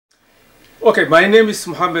Okay, my name is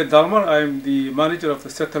Mohamed Dalmar. I'm the manager of the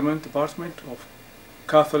Settlement Department of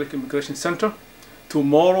Catholic Immigration Center.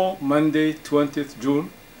 Tomorrow, Monday, 20th June,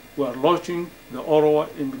 we are launching the Ottawa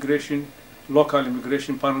Local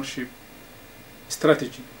Immigration Partnership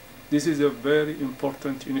Strategy. This is a very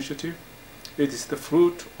important initiative. It is the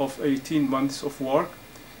fruit of 18 months of work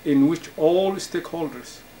in which all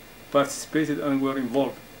stakeholders participated and were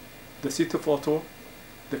involved. The City of Ottawa,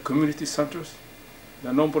 the community centers,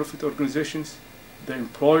 the non-profit organizations, the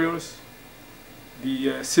employers,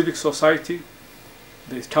 the civic society,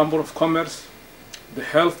 the Chamber of Commerce, the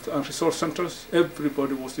health and resource centers.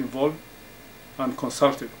 Everybody was involved and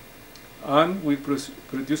consulted. And we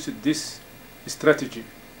produced this strategy,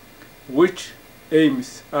 which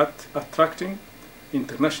aims at attracting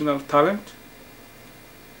international talent,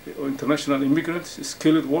 international immigrants,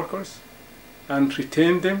 skilled workers, and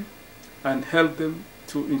retain them and help them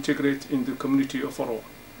to integrate in the community of Ottawa.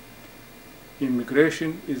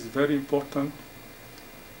 Immigration is very important.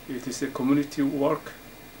 It is a community work.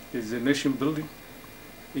 It is a nation building.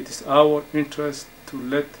 It is our interest to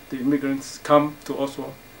let the immigrants come to Ottawa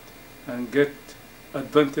and get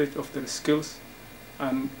advantage of their skills,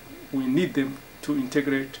 and we need them to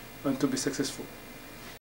integrate and to be successful.